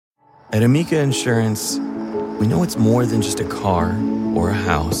At Amica Insurance, we know it's more than just a car or a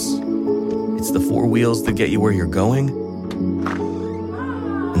house. It's the four wheels that get you where you're going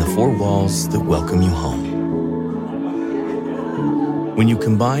and the four walls that welcome you home. When you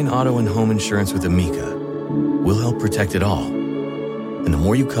combine auto and home insurance with Amica, we'll help protect it all. And the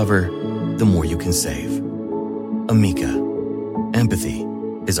more you cover, the more you can save. Amica. Empathy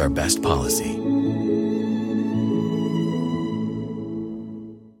is our best policy.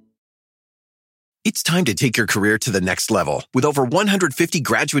 It's time to take your career to the next level. With over 150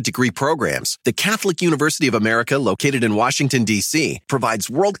 graduate degree programs, the Catholic University of America, located in Washington, D.C., provides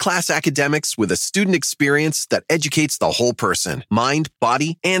world-class academics with a student experience that educates the whole person, mind,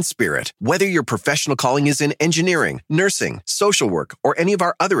 body, and spirit. Whether your professional calling is in engineering, nursing, social work, or any of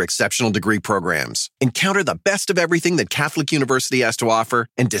our other exceptional degree programs, encounter the best of everything that Catholic University has to offer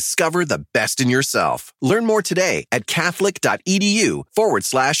and discover the best in yourself. Learn more today at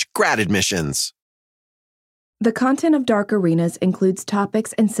catholic.edu/grad admissions. The content of Dark Arenas includes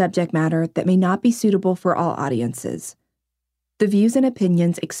topics and subject matter that may not be suitable for all audiences. The views and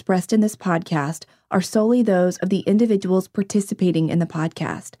opinions expressed in this podcast are solely those of the individuals participating in the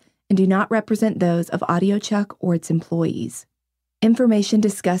podcast and do not represent those of AudioChuck or its employees. Information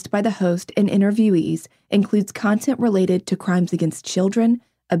discussed by the host and interviewees includes content related to crimes against children,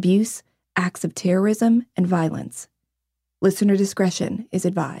 abuse, acts of terrorism, and violence. Listener discretion is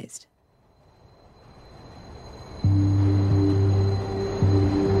advised.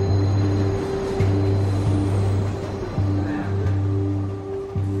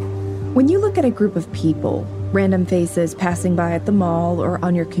 When you look at a group of people, random faces passing by at the mall or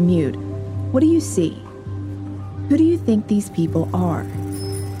on your commute, what do you see? Who do you think these people are?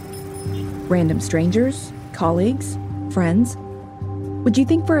 Random strangers? Colleagues? Friends? Would you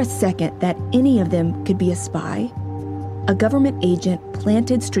think for a second that any of them could be a spy? A government agent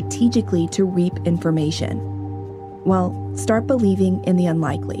planted strategically to reap information? Well, start believing in the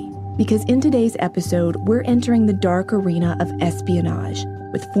unlikely, because in today's episode, we're entering the dark arena of espionage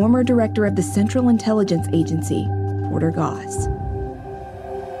with former director of the Central Intelligence Agency, Porter Goss.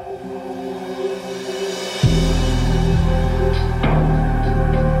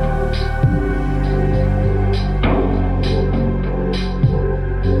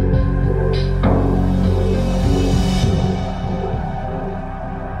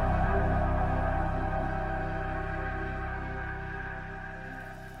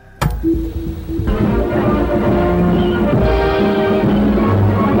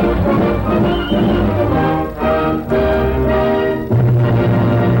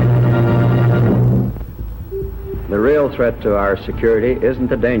 The real threat to our security isn't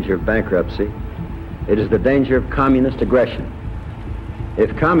the danger of bankruptcy. It is the danger of communist aggression.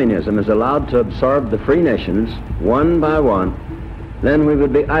 If communism is allowed to absorb the free nations one by one, then we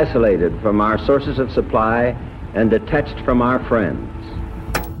would be isolated from our sources of supply and detached from our friends.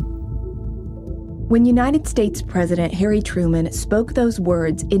 When United States President Harry Truman spoke those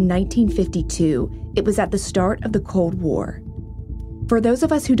words in 1952, it was at the start of the Cold War. For those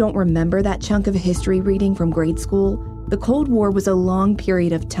of us who don't remember that chunk of history reading from grade school, the Cold War was a long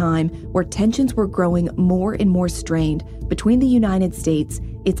period of time where tensions were growing more and more strained between the United States,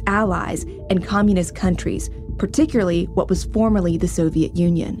 its allies, and communist countries, particularly what was formerly the Soviet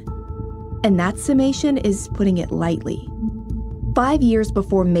Union. And that summation is putting it lightly. 5 years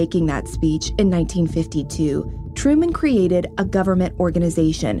before making that speech in 1952, Truman created a government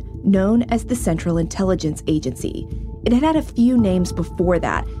organization known as the Central Intelligence Agency. It had had a few names before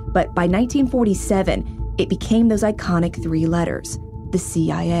that, but by 1947, it became those iconic three letters, the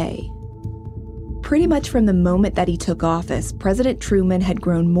CIA. Pretty much from the moment that he took office, President Truman had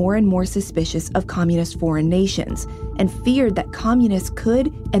grown more and more suspicious of communist foreign nations and feared that communists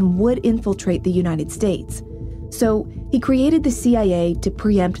could and would infiltrate the United States. So he created the CIA to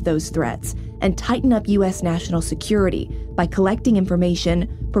preempt those threats and tighten up U.S. national security by collecting information,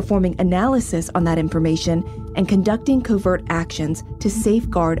 performing analysis on that information, and conducting covert actions to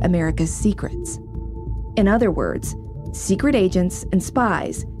safeguard America's secrets. In other words, secret agents and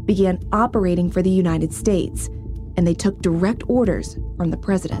spies began operating for the United States, and they took direct orders from the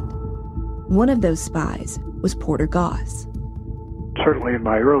president. One of those spies was Porter Goss. Certainly in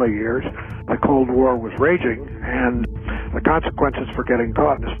my early years, the Cold War was raging, and the consequences for getting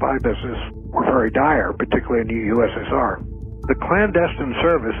caught in the spy business were very dire, particularly in the USSR. The clandestine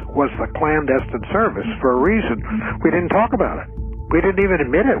service was the clandestine service for a reason. We didn't talk about it. We didn't even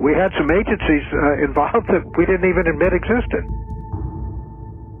admit it. We had some agencies involved that we didn't even admit existed.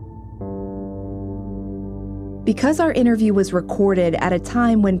 Because our interview was recorded at a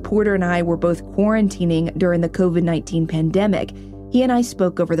time when Porter and I were both quarantining during the COVID-19 pandemic, He and I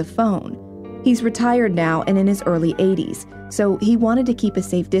spoke over the phone. He's retired now and in his early 80s, so he wanted to keep a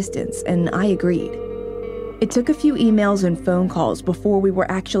safe distance, and I agreed. It took a few emails and phone calls before we were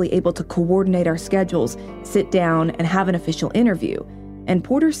actually able to coordinate our schedules, sit down, and have an official interview, and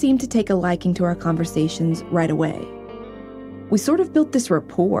Porter seemed to take a liking to our conversations right away. We sort of built this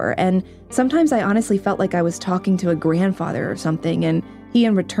rapport, and sometimes I honestly felt like I was talking to a grandfather or something, and he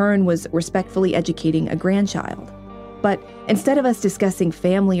in return was respectfully educating a grandchild. But instead of us discussing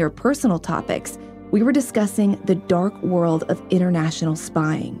family or personal topics, we were discussing the dark world of international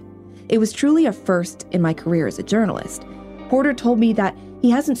spying. It was truly a first in my career as a journalist. Porter told me that he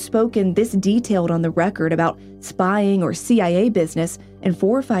hasn't spoken this detailed on the record about spying or CIA business in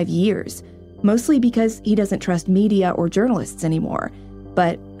 4 or 5 years, mostly because he doesn't trust media or journalists anymore.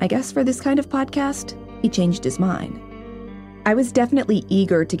 But I guess for this kind of podcast, he changed his mind. I was definitely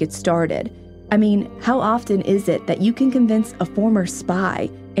eager to get started. I mean, how often is it that you can convince a former spy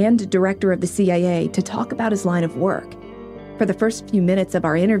and director of the CIA to talk about his line of work? For the first few minutes of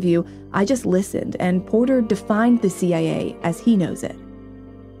our interview, I just listened, and Porter defined the CIA as he knows it.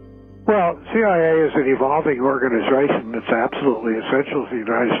 Well, CIA is an evolving organization that's absolutely essential to the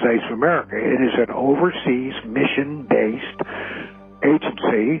United States of America. It is an overseas mission-based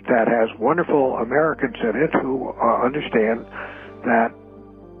agency that has wonderful Americans in it who understand that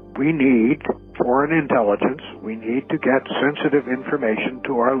we need foreign intelligence, we need to get sensitive information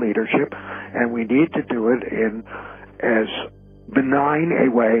to our leadership, and we need to do it in as benign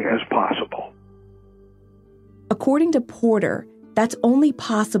a way as possible. According to Porter, that's only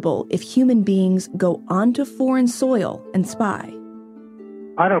possible if human beings go onto foreign soil and spy.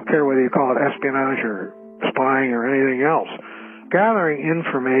 I don't care whether you call it espionage or spying or anything else. Gathering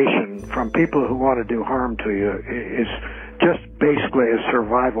information from people who want to do harm to you is just basically a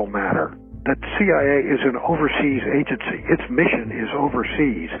survival matter. The CIA is an overseas agency. Its mission is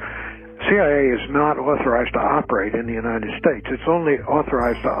overseas. CIA is not authorized to operate in the United States. It's only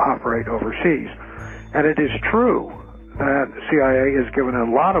authorized to operate overseas. And it is true that CIA is given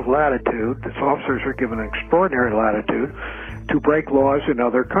a lot of latitude, its officers are given extraordinary latitude to break laws in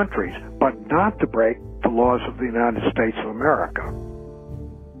other countries, but not to break the laws of the United States of America.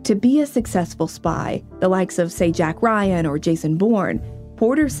 To be a successful spy, the likes of, say, Jack Ryan or Jason Bourne,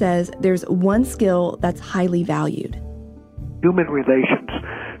 Porter says there's one skill that's highly valued. Human relations.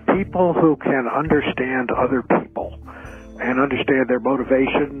 People who can understand other people and understand their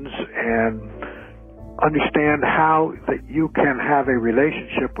motivations and understand how that you can have a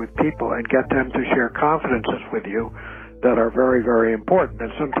relationship with people and get them to share confidences with you that are very, very important.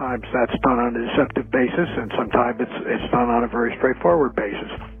 And sometimes that's done on a deceptive basis, and sometimes it's done on a very straightforward basis.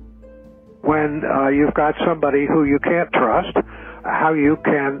 When you've got somebody who you can't trust, how you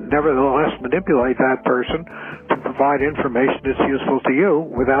can nevertheless manipulate that person to provide information that's useful to you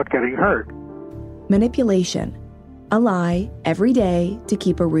without getting hurt. Manipulation. A lie every day to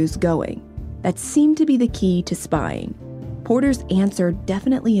keep a ruse going. That seemed to be the key to spying. Porter's answer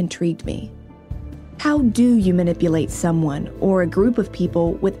definitely intrigued me. How do you manipulate someone or a group of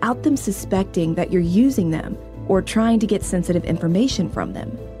people without them suspecting that you're using them or trying to get sensitive information from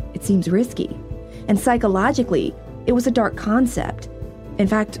them? It seems risky. And psychologically, it was a dark concept. In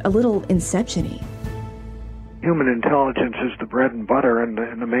fact, a little Inception-y. Human intelligence is the bread and butter and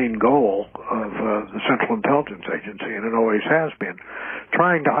the main goal of the Central Intelligence Agency, and it always has been.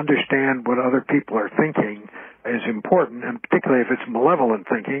 Trying to understand what other people are thinking is important, and particularly if it's malevolent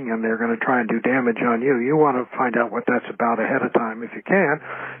thinking and they're going to try and do damage on you, you want to find out what that's about ahead of time if you can,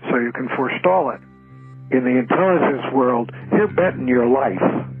 so you can forestall it. In the intelligence world, you're betting your life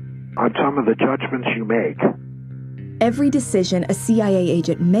on some of the judgments you make. Every decision a CIA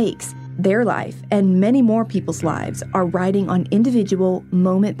agent makes, their life and many more people's lives are riding on individual,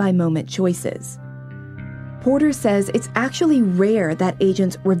 moment-by-moment choices. Porter says it's actually rare that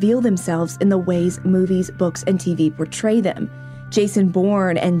agents reveal themselves in the ways movies, books, and TV portray them. Jason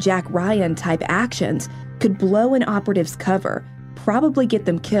Bourne and Jack Ryan type actions could blow an operative's cover, probably get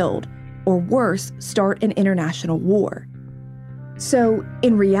them killed, or worse, start an international war. So,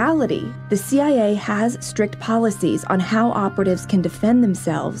 in reality, the CIA has strict policies on how operatives can defend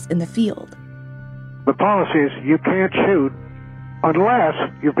themselves in the field. The policy is you can't shoot unless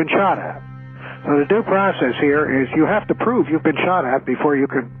you've been shot at. So the due process here is you have to prove you've been shot at before you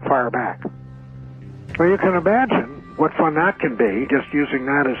can fire back. So you can imagine what fun that can be, just using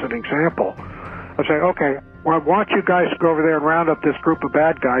that as an example. I say, okay, well, I want you guys to go over there and round up this group of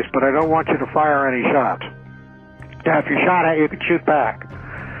bad guys, but I don't want you to fire any shots. Now, if you're shot at, you can shoot back,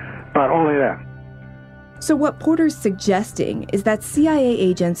 but only then. So what Porter's suggesting is that CIA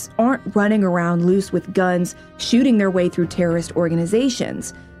agents aren't running around loose with guns, shooting their way through terrorist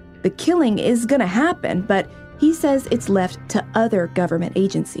organizations. The killing is going to happen, but he says it's left to other government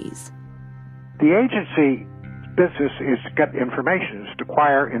agencies. The agency business is to get information, is to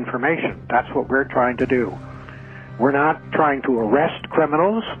acquire information. That's what we're trying to do. We're not trying to arrest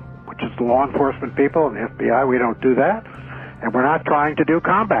criminals, which is the law enforcement people and the FBI. We don't do that. And we're not trying to do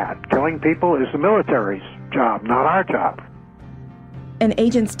combat. Killing people is the military's job, not our job. An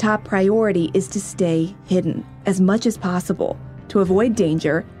agent's top priority is to stay hidden as much as possible to avoid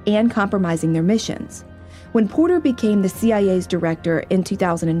danger and compromising their missions. When Porter became the CIA's director in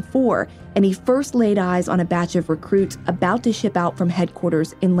 2004, and he first laid eyes on a batch of recruits about to ship out from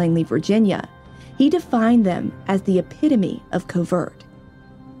headquarters in Langley, Virginia, he defined them as the epitome of covert.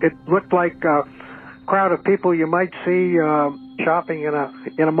 It looked like a crowd of people you might see shopping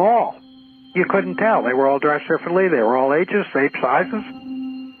in a mall. You couldn't tell. They were all dressed differently. They were all ages, shape, sizes.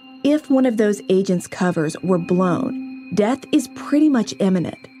 If one of those agents' covers were blown, death is pretty much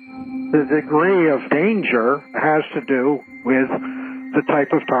imminent. The degree of danger has to do with the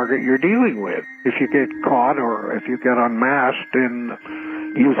type of target you're dealing with. If you get caught or if you get unmasked in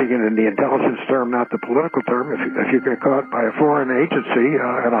using it in the intelligence term, not the political term, if you get caught by a foreign agency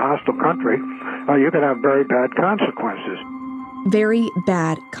in a hostile country, you can have very bad consequences. Very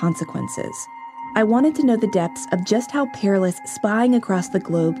bad consequences. I wanted to know the depths of just how perilous spying across the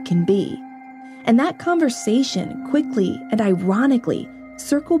globe can be. And that conversation quickly and ironically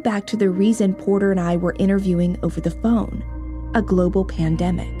circled back to the reason Porter and I were interviewing over the phone: a global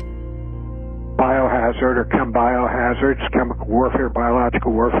pandemic. Biohazard or chemobiohazards, chemical warfare,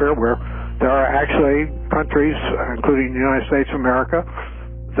 biological warfare, where there are actually countries, including the United States of America,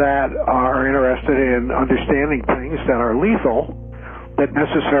 that are interested in understanding things that are lethal that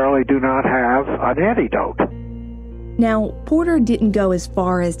necessarily do not have an antidote. Now, Porter didn't go as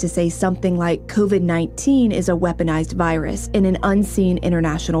far as to say something like COVID-19 is a weaponized virus in an unseen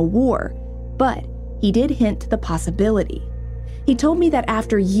international war, but he did hint to the possibility. He told me that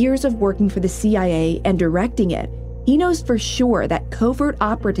after years of working for the CIA and directing it, he knows for sure that covert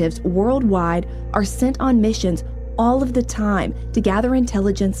operatives worldwide are sent on missions all of the time to gather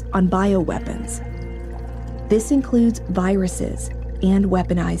intelligence on bioweapons. This includes viruses and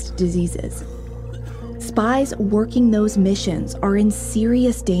weaponized diseases. Spies working those missions are in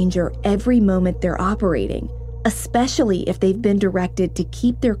serious danger every moment they're operating, especially if they've been directed to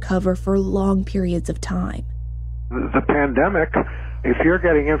keep their cover for long periods of time. The pandemic, if you're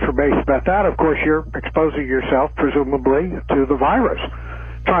getting information about that, of course you're exposing yourself, presumably, to the virus.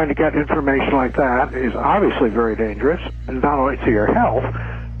 Trying to get information like that is obviously very dangerous, and not only to your health,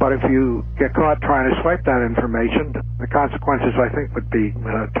 but if you get caught trying to swipe that information, the consequences, I think, would be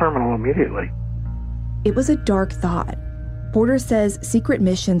terminal immediately. It was a dark thought. Porter says secret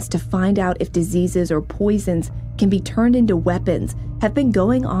missions to find out if diseases or poisons can be turned into weapons have been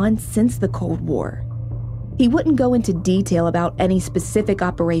going on since the Cold War. He wouldn't go into detail about any specific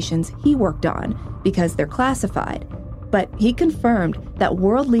operations he worked on because they're classified, but he confirmed that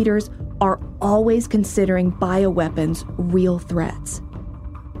world leaders are always considering bioweapons real threats.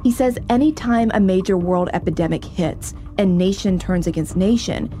 He says anytime a major world epidemic hits and nation turns against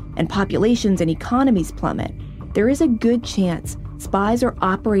nation and populations and economies plummet, there is a good chance spies are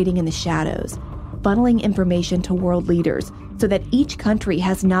operating in the shadows, funneling information to world leaders so that each country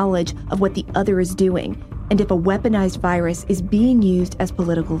has knowledge of what the other is doing and if a weaponized virus is being used as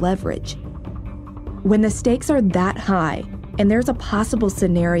political leverage. When the stakes are that high, and there's a possible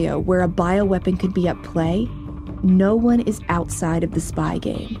scenario where a bioweapon could be at play, no one is outside of the spy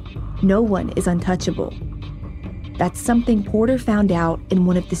game. No one is untouchable. That's something Porter found out in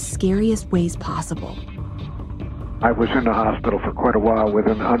one of the scariest ways possible. I was in the hospital for quite a while with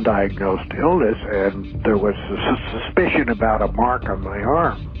an undiagnosed illness, and there was a suspicion about a mark on my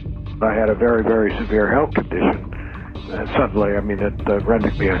arm. I had a very, very severe health condition. And suddenly, it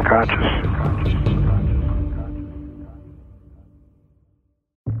rendered me unconscious.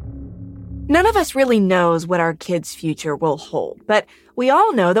 None of us really knows what our kids' future will hold, but we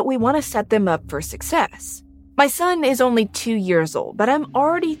all know that we want to set them up for success. My son is only 2 years old, but I'm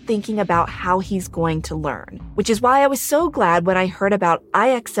already thinking about how he's going to learn, which is why I was so glad when I heard about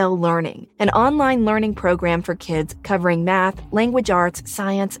IXL Learning, an online learning program for kids covering math, language arts,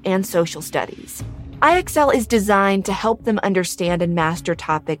 science, and social studies. IXL is designed to help them understand and master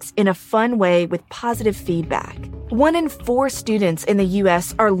topics in a fun way with positive feedback. 1 in 4 students in the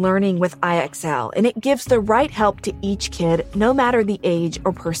U.S. are learning with IXL, and it gives the right help to each kid, no matter the age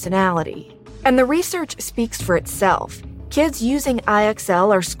or personality. And the research speaks for itself. Kids using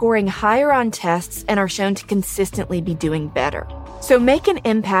IXL are scoring higher on tests and are shown to consistently be doing better. So make an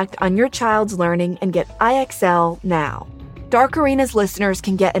impact on your child's learning and get IXL now. Dark Arenas listeners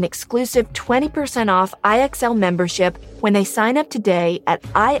can get an exclusive 20% off IXL membership when they sign up today at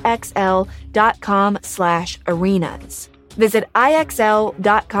IXL.com/arenas. Visit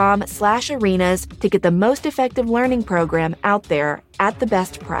IXL.com/arenas to get the most effective learning program out there at the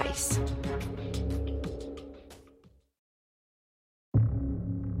best price.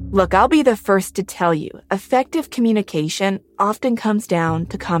 Look, I'll be the first to tell you, effective communication often comes down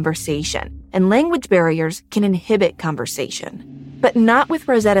to conversation, and language barriers can inhibit conversation. But not with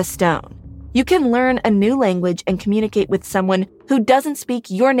Rosetta Stone. You can learn a new language and communicate with someone who doesn't speak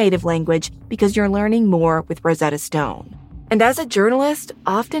your native language because you're learning more with Rosetta Stone. And as a journalist,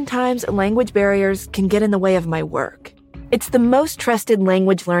 oftentimes language barriers can get in the way of my work. It's the most trusted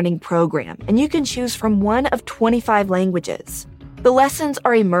language learning program, and you can choose from one of 25 languages. The lessons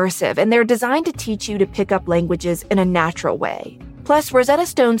are immersive, and they're designed to teach you to pick up languages in a natural way. Plus, Rosetta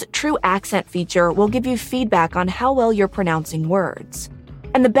Stone's True Accent feature will give you feedback on how well you're pronouncing words.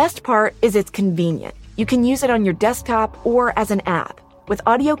 And the best part is it's convenient. You can use it on your desktop or as an app, with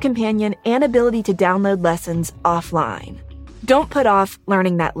audio companion and ability to download lessons offline. Don't put off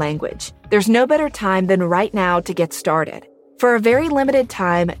learning that language. There's no better time than right now to get started. For a very limited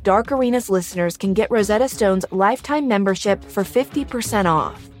time, Dark Arenas listeners can get Rosetta Stone's lifetime membership for 50%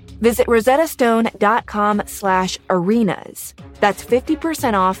 off. Visit rosettastone.com/arenas. That's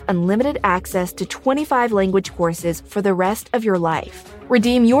 50% off unlimited access to 25 language courses for the rest of your life.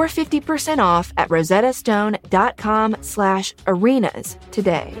 Redeem your 50% off at rosettastone.com/arenas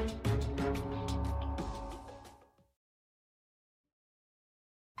today.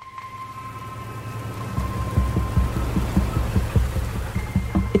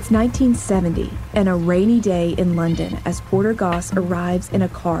 It's 1970 and a rainy day in London as Porter Goss arrives in a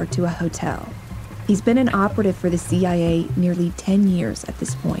car to a hotel. He's been an operative for the CIA nearly 10 years at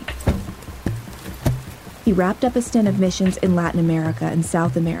this point. He wrapped up a stint of missions in Latin America and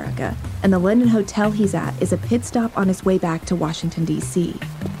South America, and the London hotel he's at is a pit stop on his way back to Washington, D.C.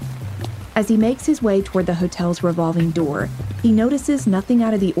 As he makes his way toward the hotel's revolving door, he notices nothing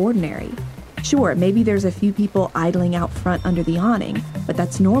out of the ordinary. Sure, maybe there's a few people idling out front under the awning, but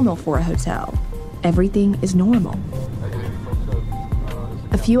that's normal for a hotel. Everything is normal.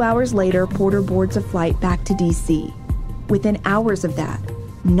 A few hours later, Porter boards a flight back to D.C. Within hours of that,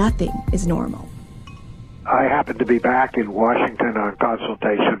 nothing is normal. I happened to be back in Washington on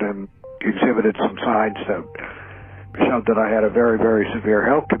consultation and exhibited some signs that showed that I had a very, very severe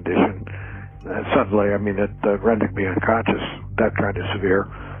health condition. Suddenly, it rendered me unconscious, that kind of severe.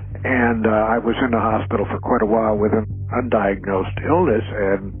 And I was in the hospital for quite a while with an undiagnosed illness,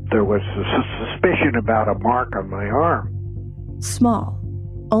 and there was a suspicion about a mark on my arm. Small,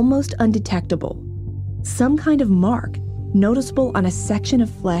 almost undetectable. Some kind of mark, noticeable on a section of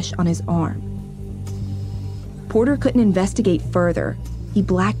flesh on his arm. Porter couldn't investigate further. He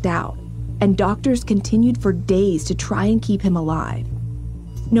blacked out, and doctors continued for days to try and keep him alive.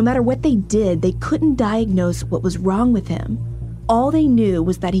 No matter what they did, they couldn't diagnose what was wrong with him. All they knew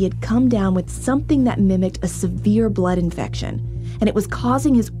was that he had come down with something that mimicked a severe blood infection, and it was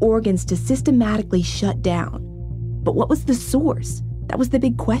causing his organs to systematically shut down. But what was the source? That was the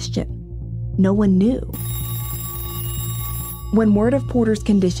big question. No one knew. When word of Porter's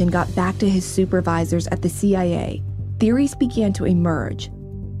condition got back to his supervisors at the CIA, theories began to emerge.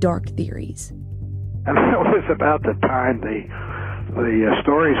 Dark theories. And that was about the time the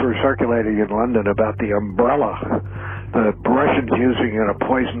stories were circulating in London about the umbrella. The Russians using a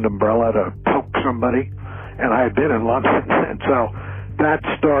poisoned umbrella to poke somebody. And I had been in London, and so that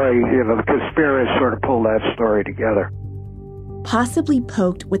story, the conspirators sort of pulled that story together. Possibly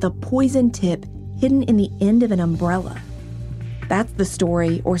poked with a poison tip hidden in the end of an umbrella. That's the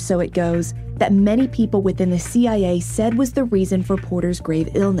story, or so it goes, that many people within the CIA said was the reason for Porter's grave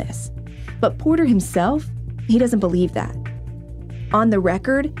illness. But Porter himself, he doesn't believe that. On the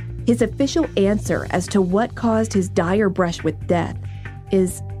record, his official answer as to what caused his dire brush with death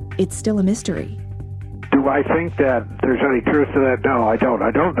is, it's still a mystery. Do I think that there's any truth to that? No, I don't.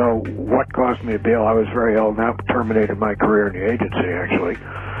 I don't know what caused me to be ill. I was very ill, and that terminated my career in the agency, actually.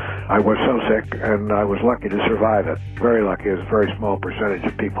 I was so sick, and I was lucky to survive it. Very lucky. It was a very small percentage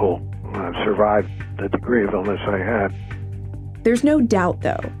of people survived the degree of illness I had. There's no doubt,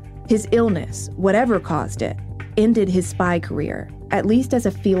 though, his illness, whatever caused it, ended his spy career, at least as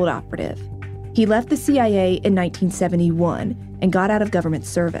a field operative. He left the CIA in 1971 and got out of government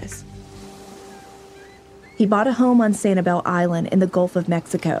service. He bought a home on Sanibel Island in the Gulf of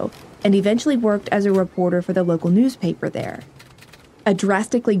Mexico and eventually worked as a reporter for the local newspaper there. A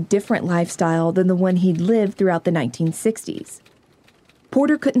drastically different lifestyle than the one he'd lived throughout the 1960s.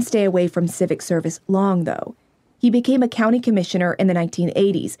 Porter couldn't stay away from civic service long, though. He became a county commissioner in the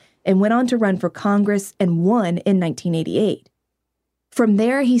 1980s and went on to run for Congress and won in 1988. From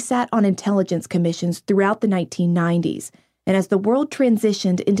there, he sat on intelligence commissions throughout the 1990s, and as the world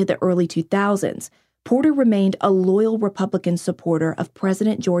transitioned into the early 2000s, Porter remained a loyal Republican supporter of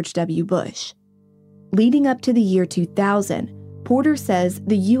President George W. Bush. Leading up to the year 2000, Porter says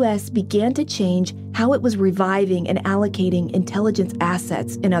the U.S. began to change how it was reviving and allocating intelligence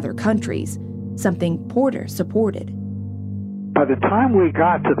assets in other countries, something Porter supported. By the time we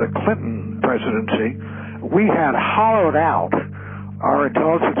got to the Clinton presidency, we had hollowed out our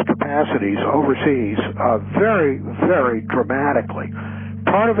intelligence capacities overseas very, very dramatically.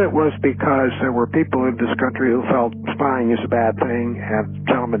 Part of it was because there were people in this country who felt spying is a bad thing and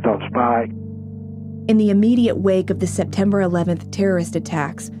gentlemen don't spy. In the immediate wake of the September 11th terrorist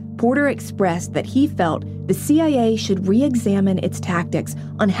attacks, Porter expressed that he felt the CIA should re-examine its tactics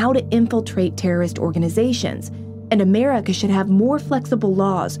on how to infiltrate terrorist organizations, and America should have more flexible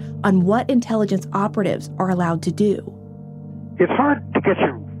laws on what intelligence operatives are allowed to do. It's hard to get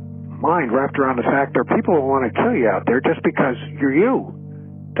your mind wrapped around the fact there are people who want to kill you out there just because you're you.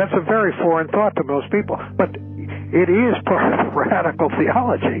 That's a very foreign thought to most people. But it is part of radical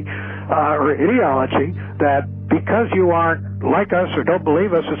theology or ideology that because you aren't like us or don't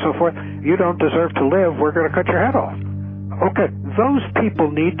believe us and so forth, you don't deserve to live, we're going to cut your head off. Okay, those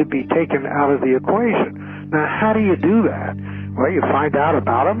people need to be taken out of the equation. Now, how do you do that? Well, you find out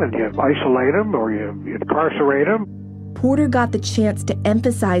about them and you isolate them or you incarcerate them. Porter got the chance to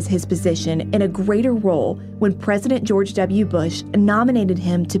emphasize his position in a greater role when President George W. Bush nominated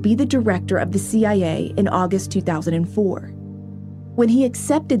him to be the director of the CIA in August 2004. When he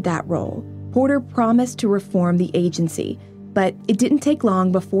accepted that role, Porter promised to reform the agency, but it didn't take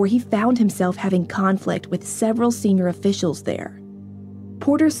long before he found himself having conflict with several senior officials there.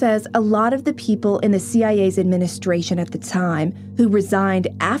 Porter says a lot of the people in the CIA's administration at the time, who resigned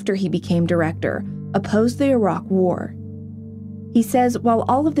after he became director, opposed the Iraq War. He says while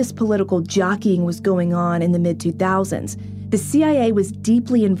all of this political jockeying was going on in the mid-2000s, the CIA was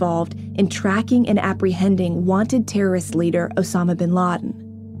deeply involved in tracking and apprehending wanted terrorist leader Osama bin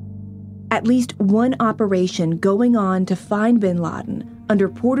Laden. At least one operation going on to find bin Laden under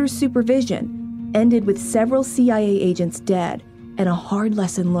Porter's supervision ended with several CIA agents dead and a hard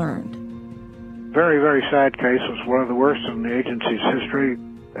lesson learned. Very, very sad case. It was one of the worst in the agency's history.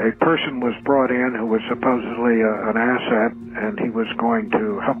 A person was brought in who was supposedly an asset, and he was going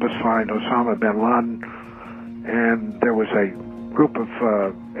to help us find Osama bin Laden. And there was a group of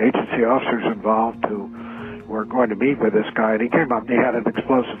agency officers involved who were going to meet with this guy, and he came up and he had an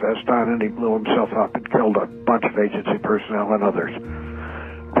explosive vest on, and he blew himself up and killed a bunch of agency personnel and others.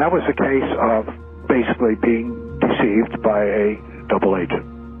 That was a case of basically being deceived by a double agent.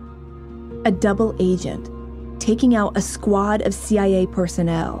 A double agent, taking out a squad of CIA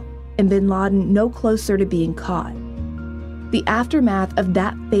personnel, and bin Laden no closer to being caught. The aftermath of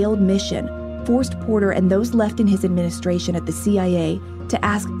that failed mission forced Porter and those left in his administration at the CIA to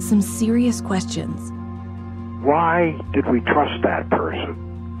ask some serious questions. Why did we trust that person?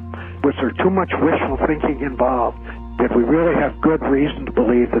 Was there too much wishful thinking involved? Did we really have good reason to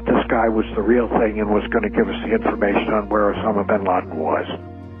believe that this guy was the real thing and was going to give us the information on where Osama bin Laden was?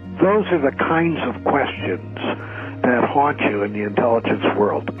 Those are the kinds of questions that haunt you in the intelligence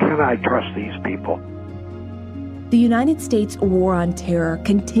world. Can I trust these people? The United States war on terror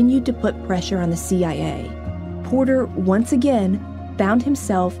continued to put pressure on the CIA. Porter, once again, found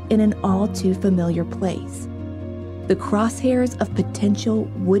himself in an all-too-familiar place: the crosshairs of potential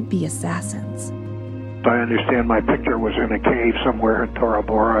would-be assassins. I understand my picture was in a cave somewhere in Tora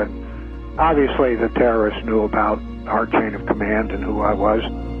Bora, and obviously the terrorists knew about our chain of command and who I was.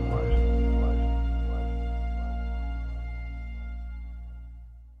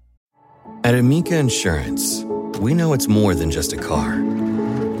 At Amica Insurance, we know it's more than just a car.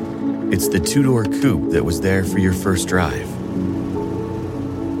 It's the two-door coupe that was there for your first drive,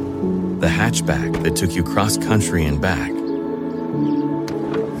 the hatchback that took you cross-country and back,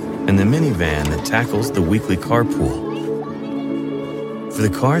 and the minivan that tackles the weekly carpool. For the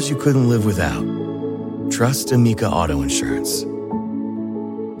cars you couldn't live without, trust Amica Auto Insurance.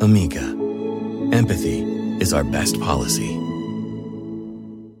 Amica. Empathy is our best policy.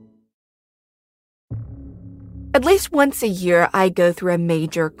 At least once a year, I go through a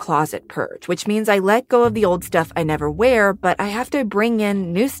major closet purge, which means I let go of the old stuff I never wear, but I have to bring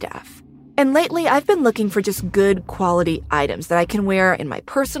in new stuff. And lately, I've been looking for just good quality items that I can wear in my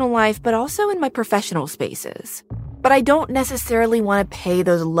personal life, but also in my professional spaces. But I don't necessarily want to pay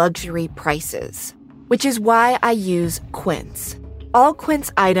those luxury prices, which is why I use Quince. All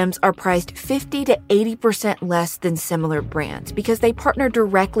Quince items are priced 50 to 80% less than similar brands because they partner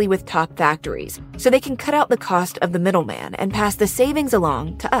directly with top factories, so they can cut out the cost of the middleman and pass the savings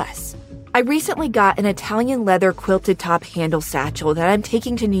along to us. I recently got an Italian leather quilted top handle satchel that I'm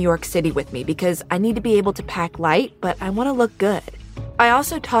taking to New York City with me because I need to be able to pack light, but I want to look good. I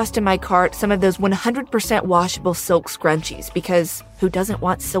also tossed in my cart some of those 100% washable silk scrunchies because who doesn't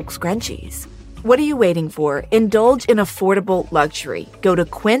want silk scrunchies? What are you waiting for? Indulge in affordable luxury. Go to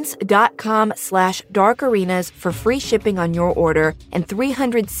quince.com/darkarenas for free shipping on your order and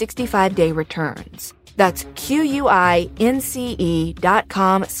 365-day returns. That's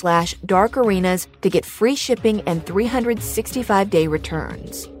QUINCE.com/darkarenas to get free shipping and 365-day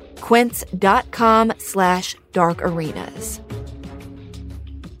returns. Quince.com/darkarenas.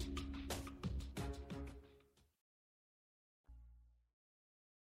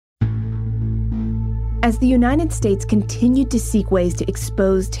 As the United States continued to seek ways to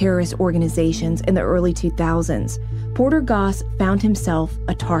expose terrorist organizations in the early 2000s, Porter Goss found himself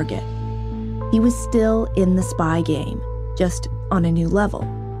a target. He was still in the spy game, just on a new level.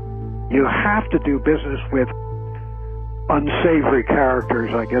 You have to do business with unsavory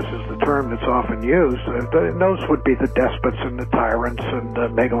characters, I guess is the term that's often used. Those would be the despots and the tyrants and the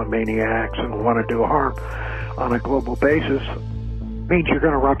megalomaniacs and who want to do harm on a global basis. Means you're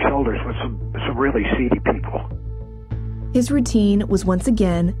going to rub shoulders with some really seedy people. His routine was once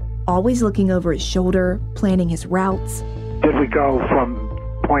again always looking over his shoulder, planning his routes. Did we go from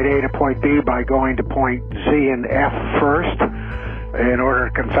point A to point B by going to point Z and F first in order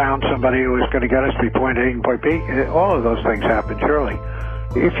to confound somebody who was going to get us to point A and point B? All of those things happen, surely.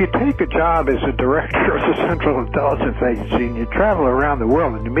 If you take a job as a director of the Central Intelligence Agency and you travel around the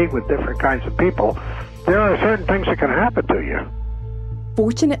world and you meet with different kinds of people, there are certain things that can happen to you.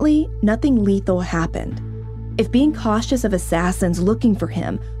 Fortunately, nothing lethal happened. If being cautious of assassins looking for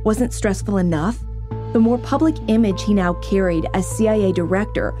him wasn't stressful enough, the more public image he now carried as CIA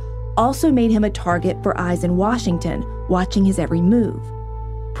director also made him a target for eyes in Washington, watching his every move.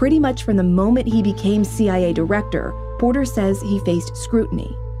 Pretty much from the moment he became CIA director, Porter says he faced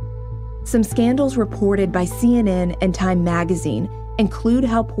scrutiny. Some scandals reported by CNN and Time magazine include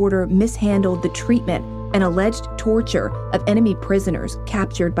how Porter mishandled the treatment and alleged torture of enemy prisoners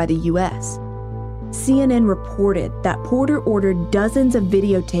captured by the U.S. CNN reported that Porter ordered dozens of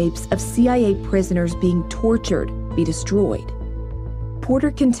videotapes of CIA prisoners being tortured be destroyed.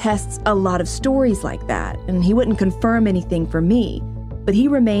 Porter contests a lot of stories like that, and he wouldn't confirm anything for me, but he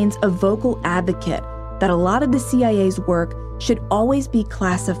remains a vocal advocate that a lot of the CIA's work should always be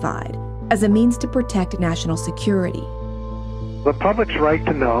classified as a means to protect national security. The public's right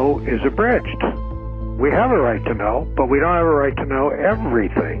to know is abridged. We have a right to know, but we don't have a right to know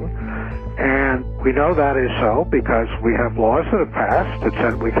everything. And we know that is so because we have laws that have passed that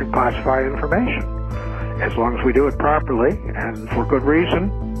said we can classify information as long as we do it properly and for good reason.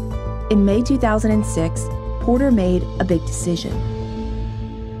 In May 2006, Porter made a big decision.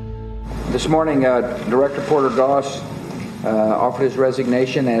 This morning, Director Porter Goss offered his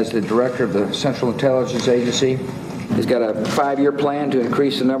resignation as the director of the Central Intelligence Agency. He's got a 5-year plan to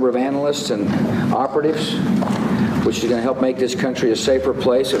increase the number of analysts and operatives, which is going to help make this country a safer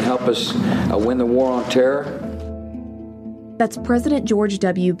place and help us win the war on terror. That's President George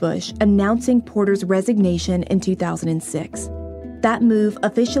W. Bush announcing Porter's resignation in 2006. That move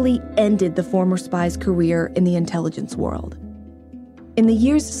officially ended the former spy's career in the intelligence world. In the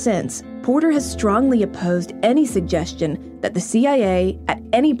years since, Porter has strongly opposed any suggestion that the CIA, at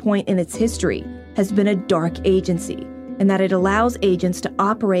any point in its history, has been a dark agency, and that it allows agents to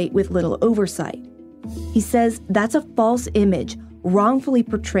operate with little oversight. He says that's a false image wrongfully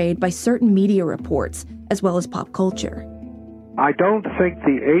portrayed by certain media reports, as well as pop culture. I don't think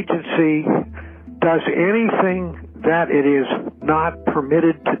the agency does anything that it is not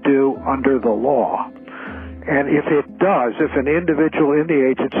permitted to do under the law. And if it does, if an individual in the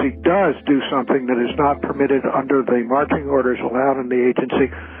agency does do something that is not permitted under the marching orders allowed in the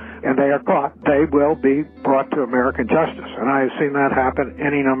agency, and they are caught, they will be brought to American justice. And I have seen that happen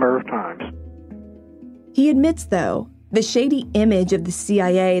any number of times. He admits, though, the shady image of the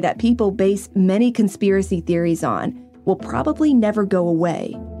CIA that people base many conspiracy theories on will probably never go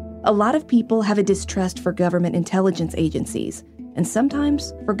away. A lot of people have a distrust for government intelligence agencies, and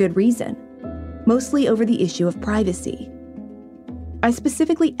sometimes for good reason, mostly over the issue of privacy. I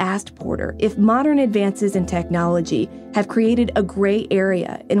specifically asked Porter if modern advances in technology have created a gray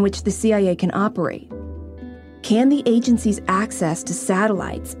area in which the CIA can operate. Can the agency's access to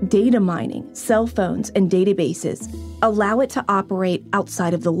satellites, data mining, cell phones, and databases allow it to operate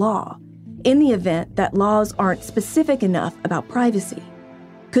outside of the law, in the event that laws aren't specific enough about privacy?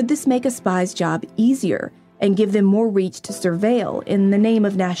 Could this make a spy's job easier and give them more reach to surveil in the name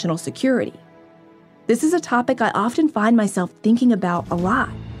of national security? This is a topic I often find myself thinking about a lot.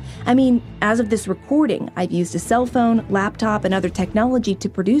 I mean, as of this recording, I've used a cell phone, laptop, and other technology to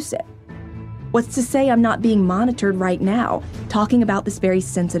produce it. What's to say I'm not being monitored right now, talking about this very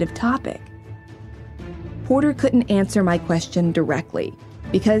sensitive topic? Porter couldn't answer my question directly,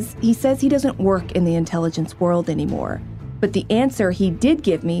 because he says he doesn't work in the intelligence world anymore. But the answer he did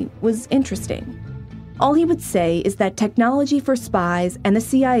give me was interesting. All he would say is that technology for spies and the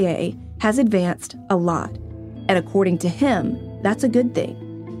CIA has advanced a lot. And according to him, that's a good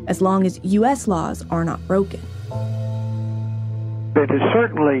thing, as long as U.S. laws are not broken. It has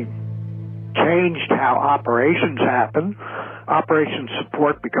certainly changed how operations happen. Operations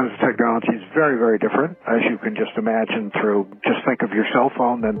support, because technology is very, very different, as you can just imagine through, just think of your cell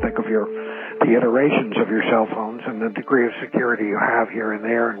phone, then think of the iterations of your cell phones and the degree of security you have here and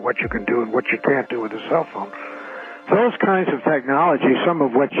there and what you can do and what you can't do with a cell phone. Those kinds of technology, some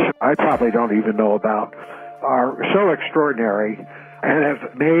of which I probably don't even know about, are so extraordinary and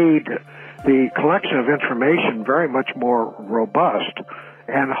have made the collection of information very much more robust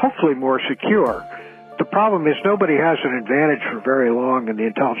and hopefully more secure. The problem is nobody has an advantage for very long in the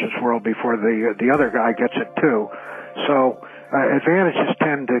intelligence world before the other guy gets it too. So advantages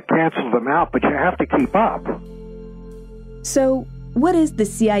tend to cancel them out, but you have to keep up. So what is the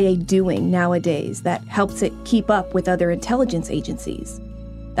CIA doing nowadays that helps it keep up with other intelligence agencies?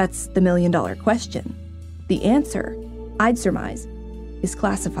 That's the million-dollar question. The answer, I'd surmise, is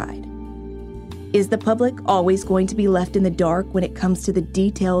classified. Is the public always going to be left in the dark when it comes to the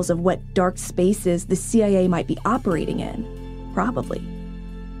details of what dark spaces the CIA might be operating in? Probably.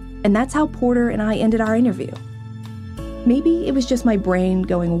 And that's how Porter and I ended our interview. Maybe it was just my brain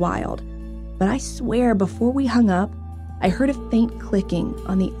going wild, but I swear before we hung up, I heard a faint clicking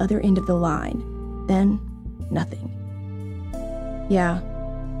on the other end of the line. Then, nothing. Yeah,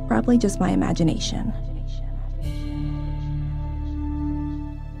 probably just my imagination.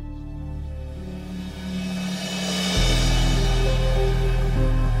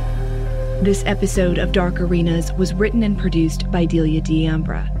 This episode of Dark Arenas was written and produced by Delia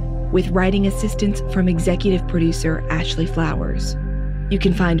D'Ambra, with writing assistance from executive producer Ashley Flowers. You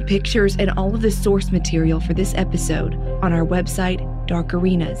can find pictures and all of the source material for this episode on our website,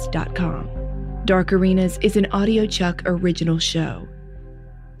 darkarenas.com. Dark Arenas is an Audio Chuck original show.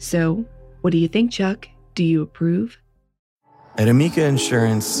 So, what do you think, Chuck? Do you approve? At Amica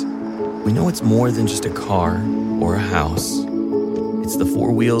Insurance, we know it's more than just a car or a house. It's the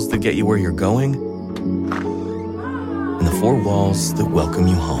four wheels that get you where you're going and the four walls that welcome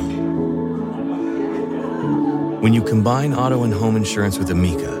you home. When you combine auto and home insurance with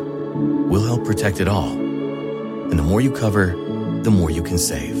Amica, we'll help protect it all. And the more you cover, the more you can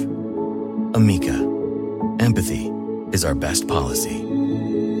save. Amica. Empathy is our best policy.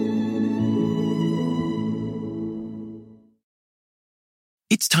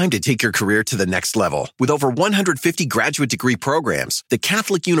 It's time to take your career to the next level. With over 150 graduate degree programs, the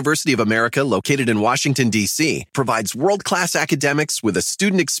Catholic University of America, located in Washington, D.C., provides world-class academics with a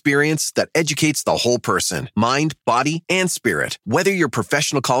student experience that educates the whole person, mind, body, and spirit. Whether your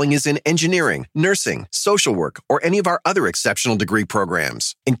professional calling is in engineering, nursing, social work, or any of our other exceptional degree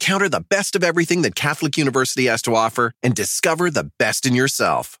programs, encounter the best of everything that Catholic University has to offer and discover the best in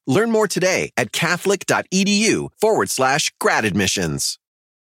yourself. Learn more today at catholic.edu/grad admissions.